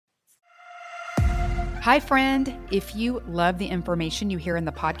Hi, friend. If you love the information you hear in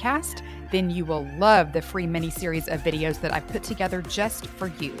the podcast, then you will love the free mini-series of videos that I've put together just for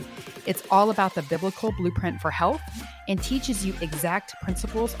you. It's all about the biblical blueprint for health and teaches you exact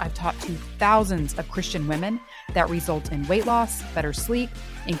principles I've taught to thousands of Christian women that result in weight loss, better sleep,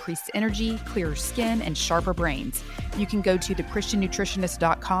 increased energy, clearer skin, and sharper brains. You can go to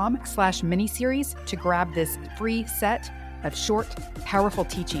thechristiannutritionist.com/miniseries to grab this free set of short, powerful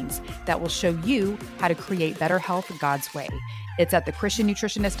teachings that will show you how to create better health God's way. It's at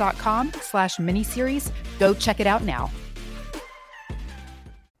thechristiannutritionist.com/miniseries. Go check it out now.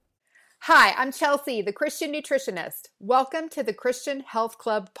 Hi, I'm Chelsea, the Christian nutritionist. Welcome to the Christian Health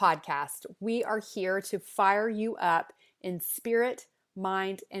Club podcast. We are here to fire you up in spirit,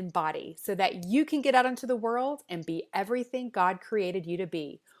 mind, and body so that you can get out into the world and be everything God created you to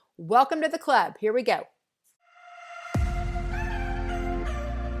be. Welcome to the club. Here we go.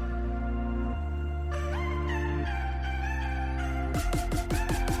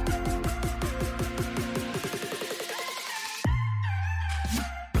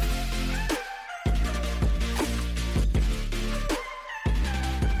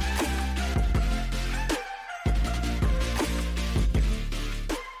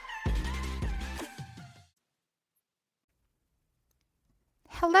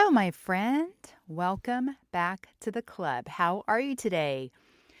 Hello, my friend. Welcome back to the club. How are you today?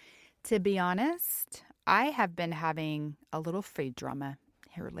 To be honest, I have been having a little food drama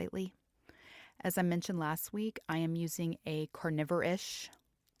here lately. As I mentioned last week, I am using a carnivore-ish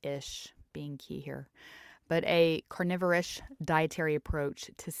being key here, but a carnivore-ish dietary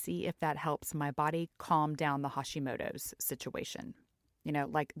approach to see if that helps my body calm down the Hashimoto's situation. You know,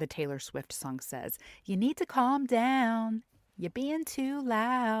 like the Taylor Swift song says, you need to calm down. You're being too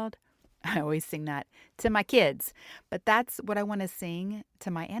loud. I always sing that to my kids, but that's what I want to sing to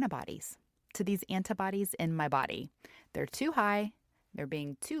my antibodies, to these antibodies in my body. They're too high. They're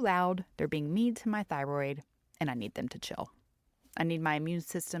being too loud. They're being mean to my thyroid, and I need them to chill. I need my immune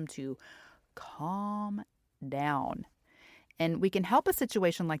system to calm down. And we can help a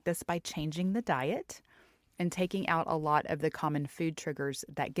situation like this by changing the diet and taking out a lot of the common food triggers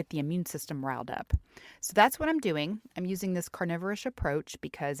that get the immune system riled up. So that's what I'm doing. I'm using this carnivore-ish approach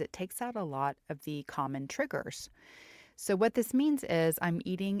because it takes out a lot of the common triggers. So what this means is I'm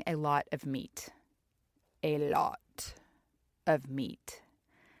eating a lot of meat. A lot of meat.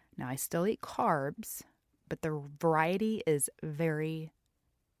 Now, I still eat carbs, but the variety is very,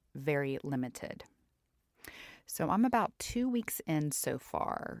 very limited. So I'm about 2 weeks in so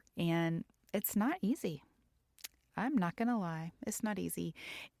far, and it's not easy. I'm not going to lie. It's not easy.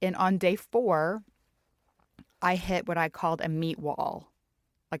 And on day 4, I hit what I called a meat wall.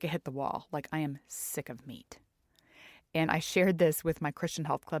 Like I hit the wall. Like I am sick of meat. And I shared this with my Christian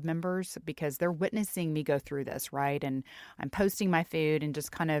Health Club members because they're witnessing me go through this, right? And I'm posting my food and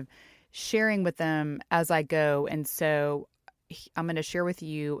just kind of sharing with them as I go. And so I'm going to share with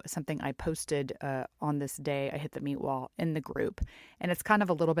you something I posted on this day. I hit the meat wall in the group. And it's kind of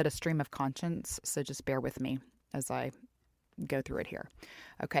a little bit of stream of conscience. So just bear with me as I go through it here.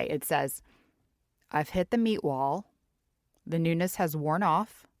 Okay, it says, I've hit the meat wall, the newness has worn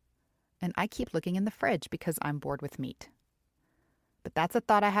off, and I keep looking in the fridge because I'm bored with meat. But that's a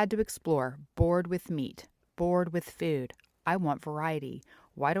thought I had to explore. Bored with meat, bored with food. I want variety.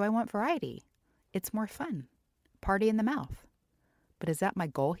 Why do I want variety? It's more fun. Party in the mouth. But is that my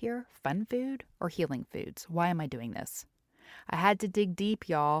goal here? Fun food or healing foods? Why am I doing this? I had to dig deep,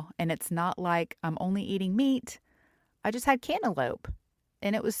 y'all, and it's not like I'm only eating meat. I just had cantaloupe,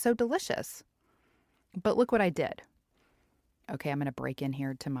 and it was so delicious. But look what I did. Okay, I'm going to break in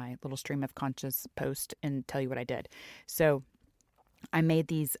here to my little stream of conscious post and tell you what I did. So I made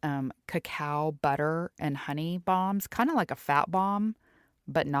these cacao butter and honey bombs, kind of like a fat bomb,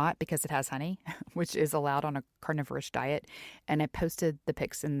 but not because it has honey, which is allowed on a carnivore-ish diet. And I posted the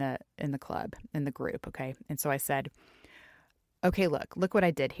pics in the club, in the group, okay? And so I said, okay, look what I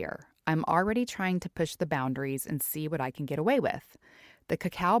did here. I'm already trying to push the boundaries and see what I can get away with. The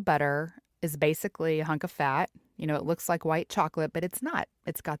cacao butter is basically a hunk of fat. You know, it looks like white chocolate, but it's not.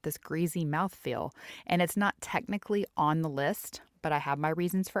 It's got this greasy mouthfeel, and it's not technically on the list, but I have my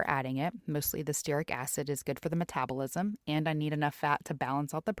reasons for adding it. Mostly the stearic acid is good for the metabolism, and I need enough fat to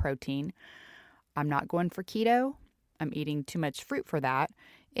balance out the protein. I'm not going for keto. I'm eating too much fruit for that.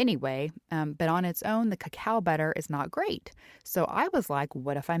 Anyway, but on its own, the cacao butter is not great. So I was like,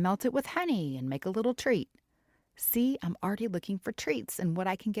 what if I melt it with honey and make a little treat? See, I'm already looking for treats and what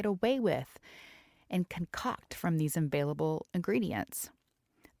I can get away with and concoct from these available ingredients.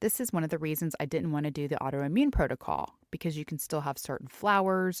 This is one of the reasons I didn't want to do the autoimmune protocol because you can still have certain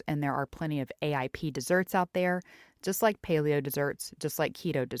flours, and there are plenty of AIP desserts out there, just like paleo desserts, just like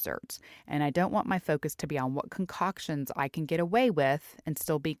keto desserts. And I don't want my focus to be on what concoctions I can get away with and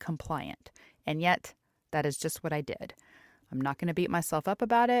still be compliant. And yet, that is just what I did. I'm not going to beat myself up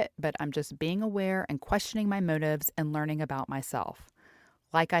about it, but I'm just being aware and questioning my motives and learning about myself.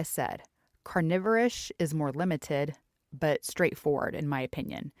 Like I said, carnivorish is more limited, but straightforward in my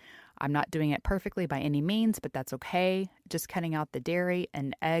opinion. I'm not doing it perfectly by any means, but that's okay. Just cutting out the dairy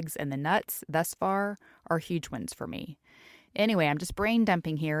and eggs and the nuts thus far are huge wins for me. Anyway, I'm just brain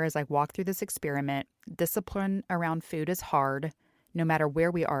dumping here as I walk through this experiment. Discipline around food is hard, no matter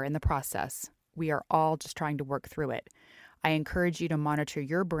where we are in the process. We are all just trying to work through it. I encourage you to monitor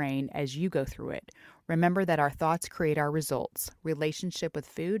your brain as you go through it. Remember that our thoughts create our results. Relationship with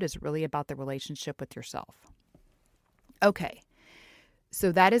food is really about the relationship with yourself. Okay.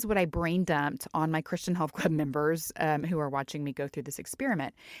 So that is what I brain dumped on my Christian Health Club members who are watching me go through this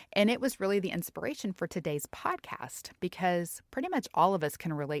experiment. And it was really the inspiration for today's podcast because pretty much all of us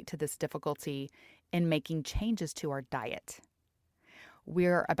can relate to this difficulty in making changes to our diet.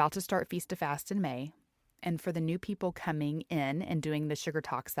 We're about to start Feast to Fast in May. And for the new people coming in and doing the sugar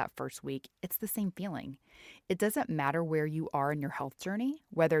talks that first week, it's the same feeling. It doesn't matter where you are in your health journey,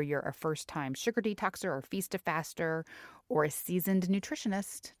 whether you're a first-time sugar detoxer or feast to faster or a seasoned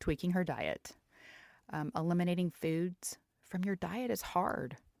nutritionist tweaking her diet. Eliminating foods from your diet is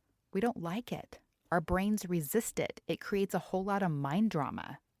hard. We don't like it. Our brains resist it. It creates a whole lot of mind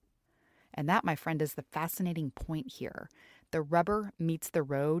drama. And that, my friend, is the fascinating point here. The rubber meets the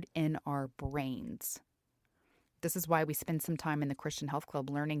road in our brains. This is why we spend some time in the Christian Health Club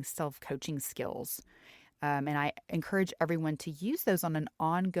learning self-coaching skills. And I encourage everyone to use those on an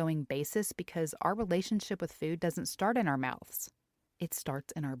ongoing basis because our relationship with food doesn't start in our mouths. It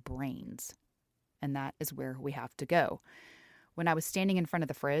starts in our brains. And that is where we have to go. When I was standing in front of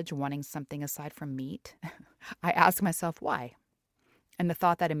the fridge wanting something aside from meat, I asked myself why. And the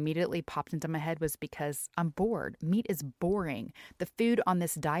thought that immediately popped into my head was because I'm bored. Meat is boring. The food on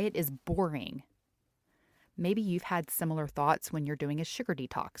this diet is boring. Maybe you've had similar thoughts when you're doing a sugar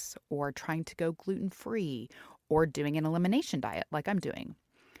detox or trying to go gluten-free or doing an elimination diet like I'm doing.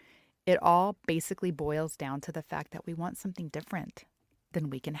 It all basically boils down to the fact that we want something different than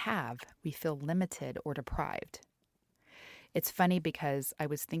we can have. We feel limited or deprived. It's funny because I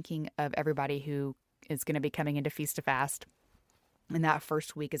was thinking of everybody who is going to be coming into Feast to Fast, and that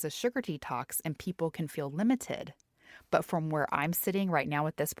first week is a sugar detox, and people can feel limited. But from where I'm sitting right now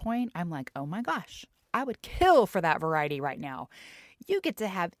at this point, I'm like, oh my gosh, I would kill for that variety right now. You get to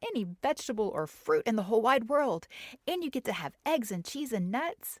have any vegetable or fruit in the whole wide world, and you get to have eggs and cheese and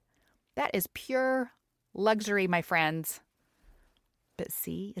nuts. That is pure luxury, my friends. But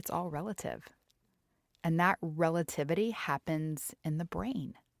see, it's all relative. And that relativity happens in the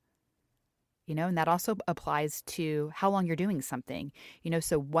brain. And that also applies to how long you're doing something.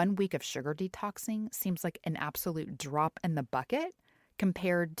 So 1 week of sugar detoxing seems like an absolute drop in the bucket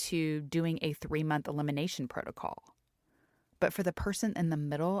compared to doing a 3-month elimination protocol. But for the person in the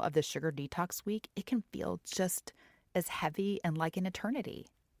middle of the sugar detox week, it can feel just as heavy and like an eternity.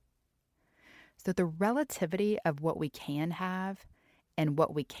 So the relativity of what we can have and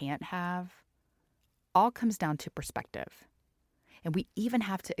what we can't have all comes down to perspective. And we even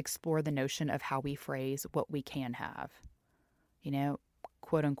have to explore the notion of how we phrase what we can have.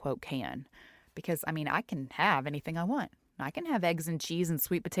 Quote unquote can. Because, I can have anything I want. I can have eggs and cheese and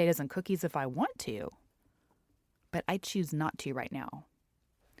sweet potatoes and cookies if I want to, but I choose not to right now.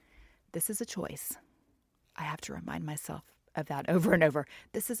 This is a choice. I have to remind myself of that over and over.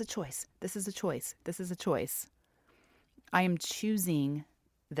 This is a choice. This is a choice. This is a choice. I am choosing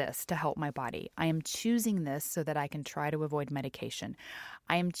this to help my body. I am choosing this so that I can try to avoid medication.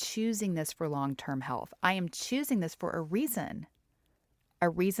 I am choosing this for long-term health. I am choosing this for a reason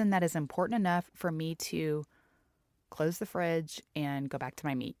that is important enough for me to close the fridge and go back to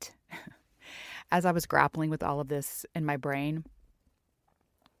my meat. As I was grappling with all of this in my brain,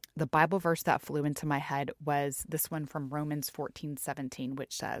 the Bible verse that flew into my head was this one from Romans 14:17,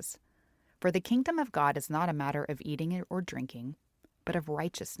 which says, "For the kingdom of God is not a matter of eating or drinking, but of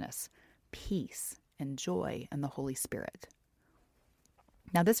righteousness, peace, and joy in the Holy Spirit."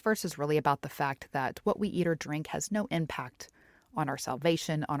 Now, this verse is really about the fact that what we eat or drink has no impact on our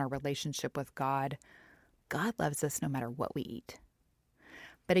salvation, on our relationship with God. God loves us no matter what we eat.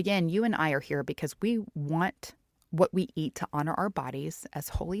 But again, you and I are here because we want what we eat to honor our bodies as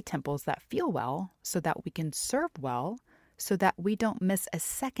holy temples that feel well so that we can serve well, so that we don't miss a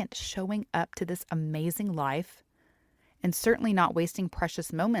second showing up to this amazing life, and certainly not wasting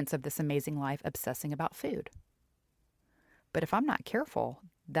precious moments of this amazing life obsessing about food. But if I'm not careful,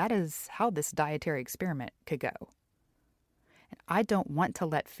 that is how this dietary experiment could go. And I don't want to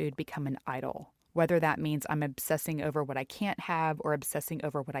let food become an idol, whether that means I'm obsessing over what I can't have or obsessing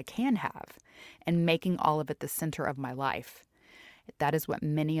over what I can have and making all of it the center of my life. That is what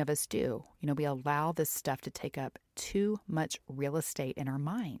many of us do. We allow this stuff to take up too much real estate in our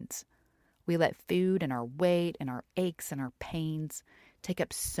minds. We let food and our weight and our aches and our pains take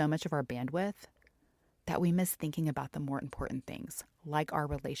up so much of our bandwidth that we miss thinking about the more important things, like our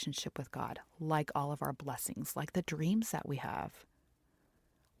relationship with God, like all of our blessings, like the dreams that we have.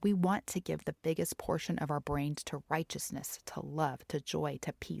 We want to give the biggest portion of our brains to righteousness, to love, to joy,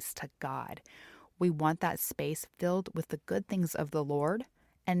 to peace, to God. We want that space filled with the good things of the Lord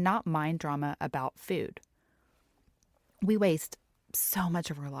and not mind drama about food. We waste so much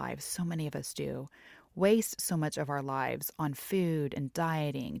of our lives, so many of us do, waste so much of our lives on food and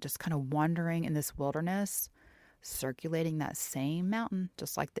dieting, just kind of wandering in this wilderness, circulating that same mountain,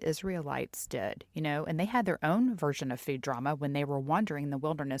 just like the Israelites did, and they had their own version of food drama when they were wandering in the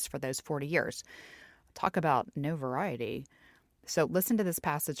wilderness for those 40 years. Talk about no variety. So listen to this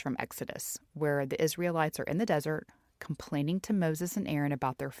passage from Exodus, where the Israelites are in the desert complaining to Moses and Aaron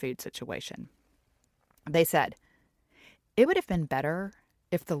about their food situation. They said, "It would have been better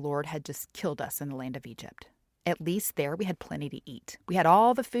if the Lord had just killed us in the land of Egypt. At least there we had plenty to eat. We had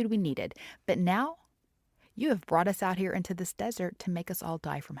all the food we needed. But now you have brought us out here into this desert to make us all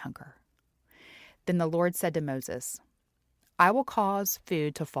die from hunger." Then the Lord said to Moses, "I will cause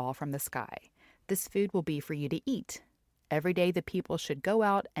food to fall from the sky. This food will be for you to eat. Every day the people should go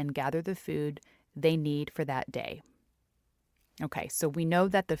out and gather the food they need for that day." Okay, so we know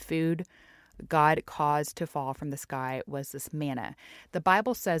that the food God caused to fall from the sky was this manna. The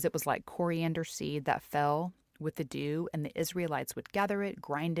Bible says it was like coriander seed that fell with the dew, and the Israelites would gather it,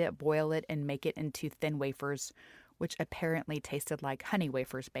 grind it, boil it, and make it into thin wafers, which apparently tasted like honey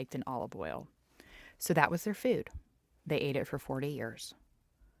wafers baked in olive oil. So that was their food. They ate it for 40 years.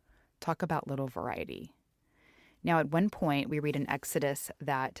 Talk about little variety. Now, at one point, we read in Exodus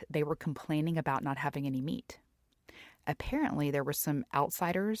that they were complaining about not having any meat. Apparently, there were some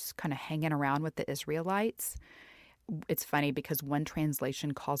outsiders kind of hanging around with the Israelites. It's funny because one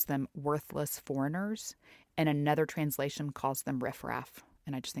translation calls them worthless foreigners, and another translation calls them riffraff.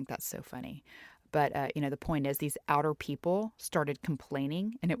 And I just think that's so funny. But, the point is these outer people started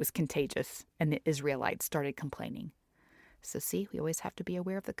complaining, and it was contagious, and the Israelites started complaining. So see, we always have to be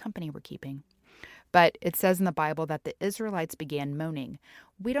aware of the company we're keeping. But it says in the Bible that the Israelites began moaning,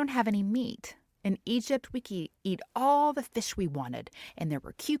 "We don't have any meat. In Egypt, we could eat all the fish we wanted, and there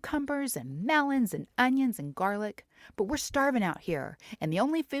were cucumbers and melons and onions and garlic, but we're starving out here, and the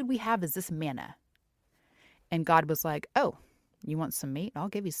only food we have is this manna." And God was like, "Oh, you want some meat? I'll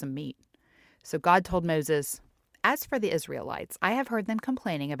give you some meat." So God told Moses, "As for the Israelites, I have heard them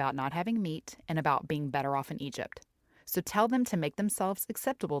complaining about not having meat and about being better off in Egypt. So tell them to make themselves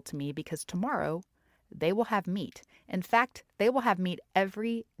acceptable to me, because tomorrow they will have meat. In fact, they will have meat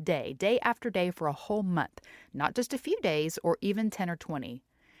every day, day after day for a whole month, not just a few days or even 10 or 20.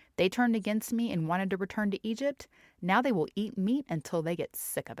 They turned against me and wanted to return to Egypt. Now they will eat meat until they get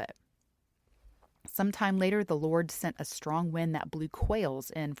sick of it." Sometime later, the Lord sent a strong wind that blew quails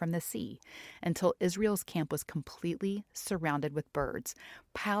in from the sea until Israel's camp was completely surrounded with birds,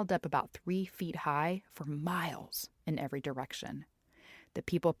 piled up about 3 feet high for miles in every direction. The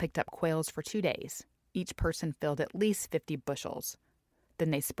people picked up quails for 2 days. Each person filled at least 50 bushels.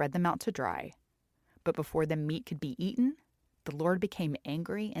 Then they spread them out to dry. But before the meat could be eaten, the Lord became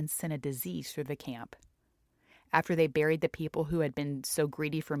angry and sent a disease through the camp. After they buried the people who had been so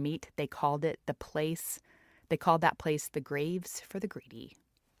greedy for meat, they called that place the graves for the greedy.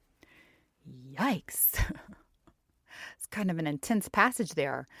 Yikes. It's kind of an intense passage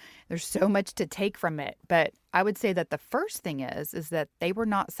there. There's so much to take from it. But I would say that the first thing is that they were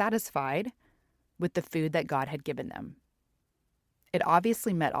not satisfied with the food that God had given them. It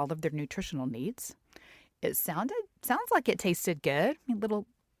obviously met all of their nutritional needs. It sounds like it tasted good. Little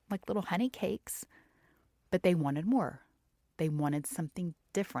honey cakes. But they wanted more. They wanted something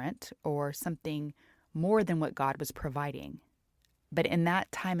different or something more than what God was providing. But in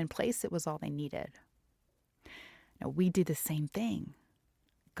that time and place, it was all they needed. Now, we do the same thing.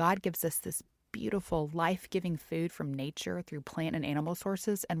 God gives us this beautiful, life-giving food from nature through plant and animal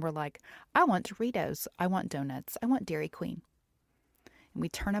sources, and we're like, "I want Doritos, I want donuts, I want Dairy Queen." And we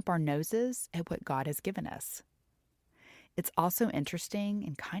turn up our noses at what God has given us. It's also interesting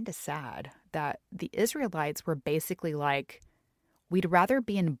and kind of sad that the Israelites were basically like, we'd rather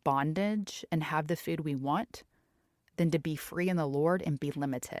be in bondage and have the food we want than to be free in the Lord and be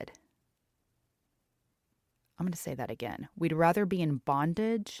limited. I'm going to say that again. We'd rather be in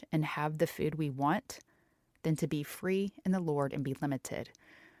bondage and have the food we want than to be free in the Lord and be limited,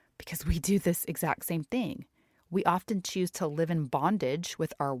 because we do this exact same thing. We often choose to live in bondage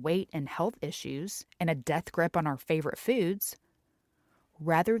with our weight and health issues and a death grip on our favorite foods,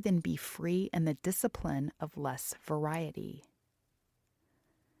 rather than be free in the discipline of less variety.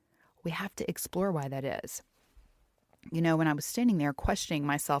 We have to explore why that is. When I was standing there questioning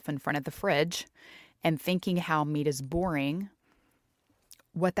myself in front of the fridge and thinking how meat is boring,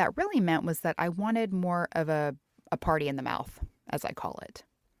 what that really meant was that I wanted more of a party in the mouth, as I call it.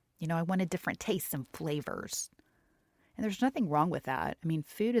 I wanted different tastes and flavors. And there's nothing wrong with that. I mean,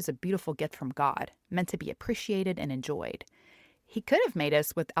 food is a beautiful gift from God, meant to be appreciated and enjoyed. He could have made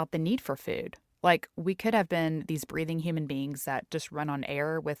us without the need for food. Like, we could have been these breathing human beings that just run on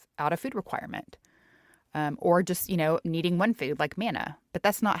air without a food requirement. Or just, needing one food like manna. But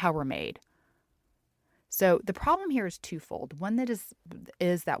that's not how we're made. So the problem here is twofold. One that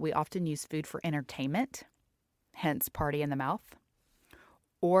is that we often use food for entertainment, hence party in the mouth,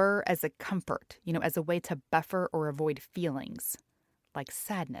 or as a comfort, as a way to buffer or avoid feelings like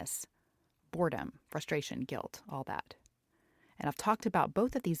sadness, boredom, frustration, guilt, all that. And I've talked about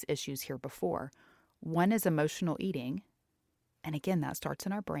both of these issues here before. One is emotional eating. And again, that starts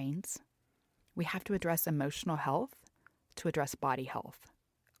in our brains. We have to address emotional health to address body health.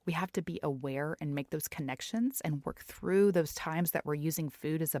 We have to be aware and make those connections and work through those times that we're using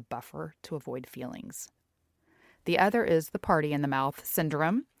food as a buffer to avoid feelings. The other is the party in the mouth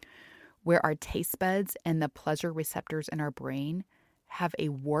syndrome, where our taste buds and the pleasure receptors in our brain have a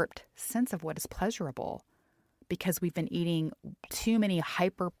warped sense of what is pleasurable because we've been eating too many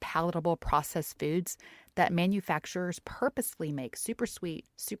hyper-palatable processed foods that manufacturers purposely make super sweet,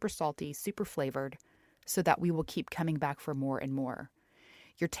 super salty, super flavored, so that we will keep coming back for more and more.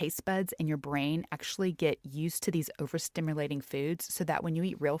 Your taste buds and your brain actually get used to these overstimulating foods so that when you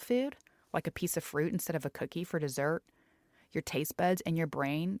eat real food, like a piece of fruit instead of a cookie for dessert, your taste buds and your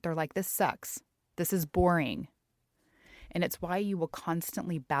brain, they're like, this sucks. This is boring. And it's why you will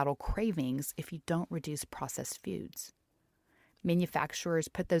constantly battle cravings if you don't reduce processed foods. Manufacturers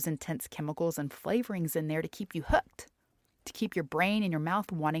put those intense chemicals and flavorings in there to keep you hooked, to keep your brain and your mouth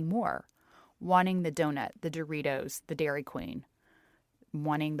wanting more, wanting the donut, the Doritos, the Dairy Queen,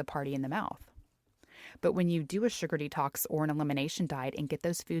 wanting the party in the mouth. But when you do a sugar detox or an elimination diet and get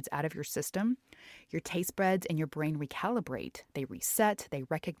those foods out of your system, your taste buds and your brain recalibrate. They reset, they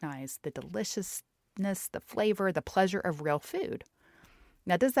recognize the deliciousness, the flavor, the pleasure of real food.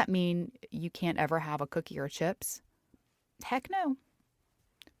 Now, does that mean you can't ever have a cookie or chips? Heck no.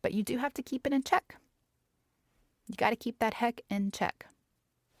 But you do have to keep it in check. You got to keep that heck in check.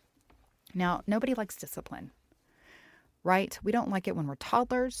 Now, nobody likes discipline, right? We don't like it when we're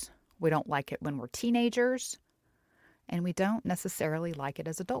toddlers. We don't like it when we're teenagers. And we don't necessarily like it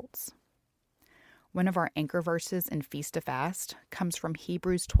as adults. One of our anchor verses in Feast to Fast comes from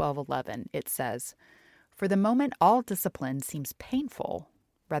Hebrews 12:11. It says, "For the moment all discipline seems painful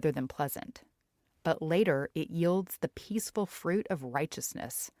rather than pleasant, but later it yields the peaceful fruit of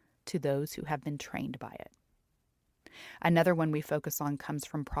righteousness to those who have been trained by it." Another one we focus on comes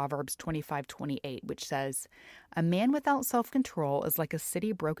from Proverbs 25:28, which says, "A man without self-control is like a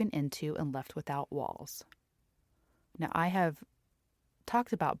city broken into and left without walls." Now, I have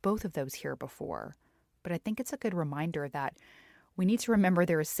talked about both of those here before, but I think it's a good reminder that we need to remember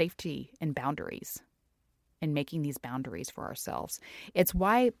there is safety in boundaries, in making these boundaries for ourselves. It's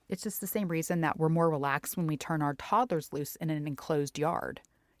just the same reason that we're more relaxed when we turn our toddlers loose in an enclosed yard.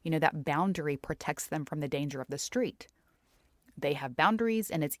 That boundary protects them from the danger of the street. They have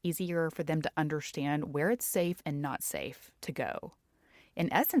boundaries, and it's easier for them to understand where it's safe and not safe to go.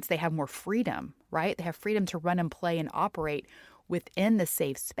 In essence, they have more freedom, right? They have freedom to run and play and operate within the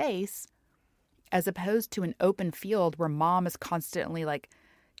safe space, as opposed to an open field where mom is constantly like,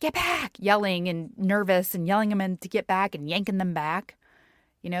 get back, yelling and nervous and yelling them in to get back and yanking them back.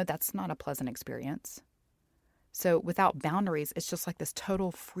 That's not a pleasant experience. So without boundaries, it's just like this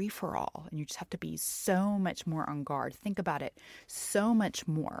total free-for-all, and you just have to be so much more on guard. Think about it, so much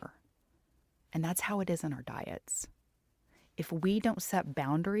more. And that's how it is in our diets. If we don't set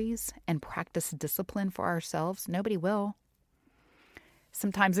boundaries and practice discipline for ourselves, nobody will.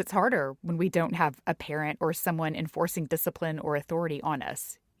 Sometimes it's harder when we don't have a parent or someone enforcing discipline or authority on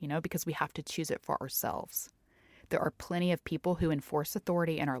us, because we have to choose it for ourselves. There are plenty of people who enforce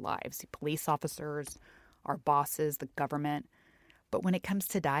authority in our lives, police officers, our bosses, the government. But when it comes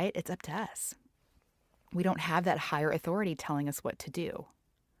to diet, it's up to us. We don't have that higher authority telling us what to do.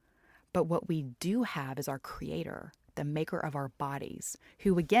 But what we do have is our Creator, the maker of our bodies,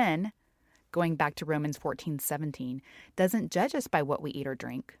 who again going back to Romans 14:17, doesn't judge us by what we eat or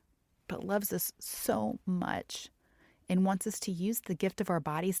drink, but loves us so much and wants us to use the gift of our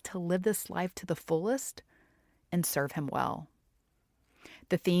bodies to live this life to the fullest and serve him well.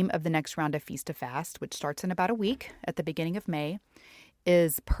 The theme of the next round of Feast to Fast, which starts in about a week at the beginning of May,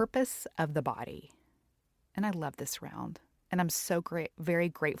 is purpose of the body. And I love this round. And I'm so very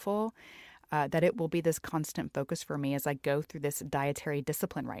grateful that it will be this constant focus for me as I go through this dietary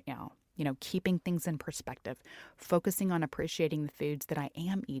discipline right now. You know, keeping things in perspective, focusing on appreciating the foods that I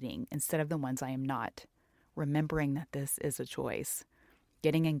am eating instead of the ones I am not, remembering that this is a choice,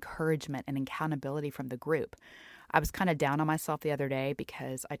 getting encouragement and accountability from the group. I was kind of down on myself the other day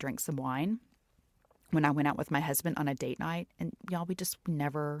because I drank some wine when I went out with my husband on a date night. And y'all, we just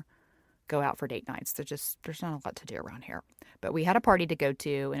never go out for date nights. There's not a lot to do around here. But we had a party to go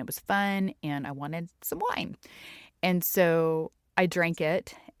to and it was fun and I wanted some wine. And so I drank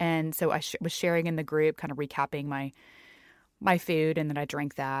it. And so I was sharing in the group, kind of recapping my food, and then I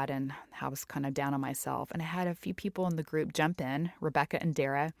drank that and I was kind of down on myself. And I had a few people in the group jump in, Rebecca and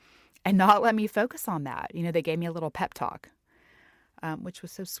Dara, and not let me focus on that. You know, they gave me a little pep talk, which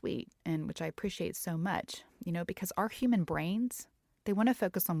was so sweet and which I appreciate so much, you know, because our human brains, they want to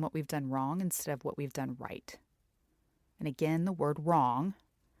focus on what we've done wrong instead of what we've done right. And again, the word wrong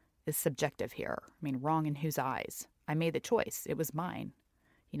is subjective here. I mean, wrong in whose eyes? I made the choice. It was mine,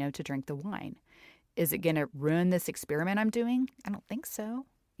 you know, to drink the wine. Is it going to ruin this experiment I'm doing? I don't think so,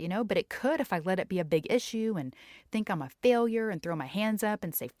 you know, but it could if I let it be a big issue and think I'm a failure and throw my hands up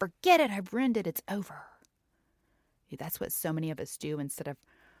and say, forget it, I've ruined it, it's over. That's what so many of us do instead of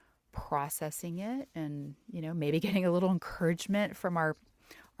processing it and, you know, maybe getting a little encouragement from our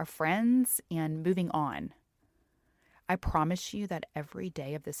friends and moving on. I promise you that every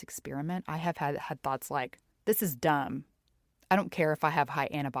day of this experiment, I have had thoughts like, this is dumb. I don't care if I have high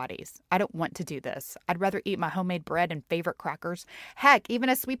antibodies. I don't want to do this. I'd rather eat my homemade bread and favorite crackers. Heck, even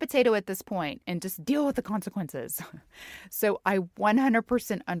a sweet potato at this point and just deal with the consequences. So I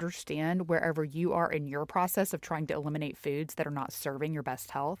 100% understand wherever you are in your process of trying to eliminate foods that are not serving your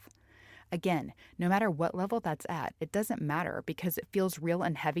best health. Again, no matter what level that's at, it doesn't matter because it feels real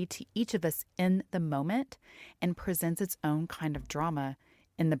and heavy to each of us in the moment and presents its own kind of drama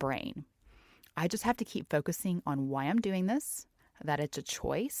in the brain. I just have to keep focusing on why I'm doing this, that it's a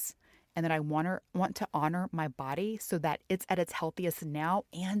choice, and that I want to honor my body so that it's at its healthiest now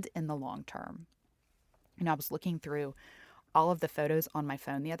and in the long term. And I was looking through all of the photos on my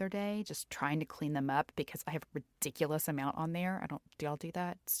phone the other day, just trying to clean them up because I have a ridiculous amount on there. Do y'all do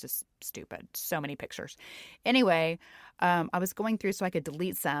that? It's just stupid. So many pictures. Anyway, I was going through so I could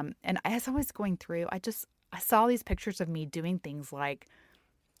delete some. And as I was going through, I saw these pictures of me doing things like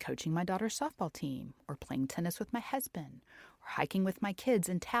coaching my daughter's softball team, or playing tennis with my husband, or hiking with my kids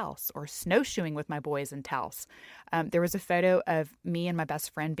in Taos, or snowshoeing with my boys in Taos. There was a photo of me and my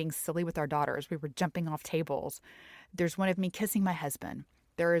best friend being silly with our daughters. We were jumping off tables. There's one of me kissing my husband.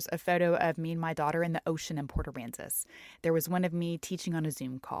 There's a photo of me and my daughter in the ocean in Port Aransas. There was one of me teaching on a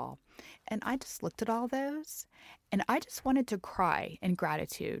Zoom call. And I just looked at all those and I just wanted to cry in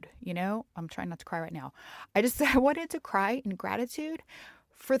gratitude. You know, I'm trying not to cry right now. I wanted to cry in gratitude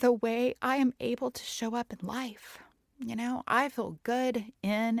for the way I am able to show up in life. You know, I feel good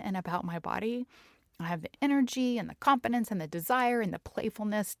in and about my body. I have the energy and the confidence and the desire and the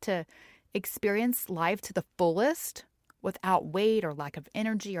playfulness to experience life to the fullest without weight or lack of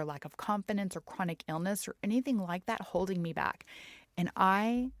energy or lack of confidence or chronic illness or anything like that holding me back. And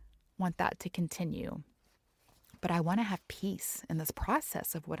I want that to continue. But I want to have peace in this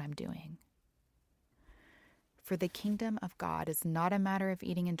process of what I'm doing. For the kingdom of God is not a matter of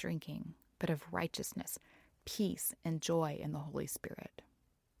eating and drinking, but of righteousness, peace, and joy in the Holy Spirit.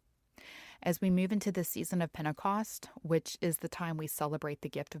 As we move into the season of Pentecost, which is the time we celebrate the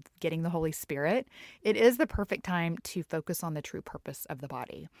gift of getting the Holy Spirit, it is the perfect time to focus on the true purpose of the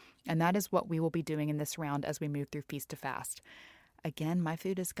body. And that is what we will be doing in this round as we move through Feast to Fast. Again, my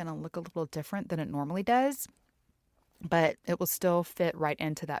food is going to look a little different than it normally does, but it will still fit right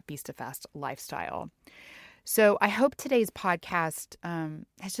into that Feast to Fast lifestyle. So I hope today's podcast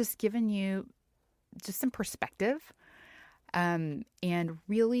has just given you just some perspective and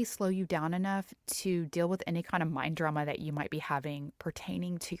really slow you down enough to deal with any kind of mind drama that you might be having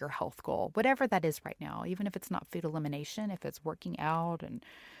pertaining to your health goal, whatever that is right now, even if it's not food elimination, if it's working out and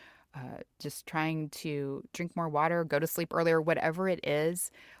just trying to drink more water, go to sleep earlier, whatever it is,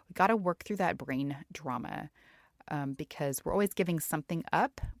 we got to work through that brain drama. Because we're always giving something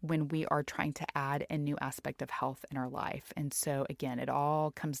up when we are trying to add a new aspect of health in our life. And so, again, it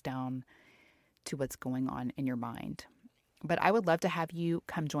all comes down to what's going on in your mind. But I would love to have you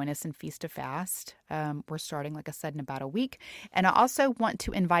come join us in Feast to Fast. We're starting, like I said, in about a week. And I also want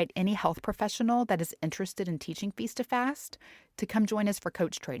to invite any health professional that is interested in teaching Feast to Fast to come join us for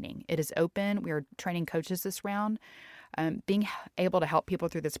coach training. It is open. We are training coaches this round. Being able to help people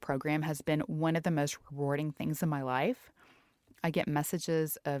through this program has been one of the most rewarding things in my life. I get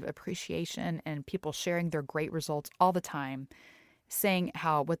messages of appreciation and people sharing their great results all the time, saying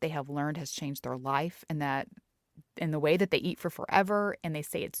how what they have learned has changed their life and that in the way that they eat for forever, and they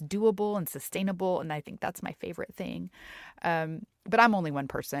say it's doable and sustainable, and I think that's my favorite thing. But I'm only one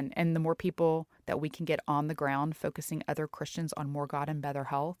person, and the more people that we can get on the ground focusing other Christians on more God and better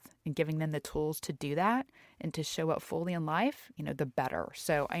health and giving them the tools to do that and to show up fully in life, the better.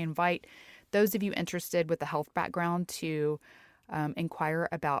 So I invite those of you interested with a health background to inquire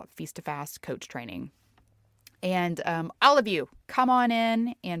about Feast to Fast coach training. And all of you, come on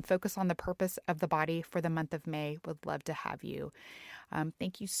in and focus on the purpose of the body for the month of May. Would love to have you.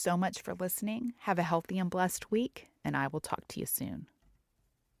 Thank you so much for listening. Have a healthy and blessed week, and I will talk to you soon.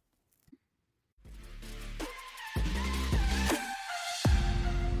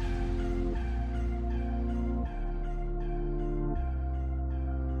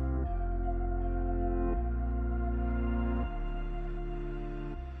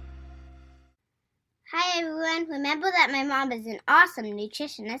 Hi everyone, remember that my mom is an awesome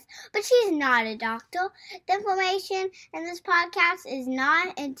nutritionist, but she's not a doctor. The information in this podcast is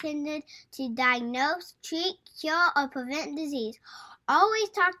not intended to diagnose, treat, cure, or prevent disease. Always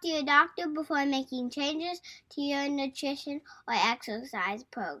talk to your doctor before making changes to your nutrition or exercise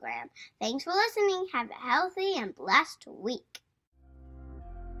program. Thanks for listening. Have a healthy and blessed week.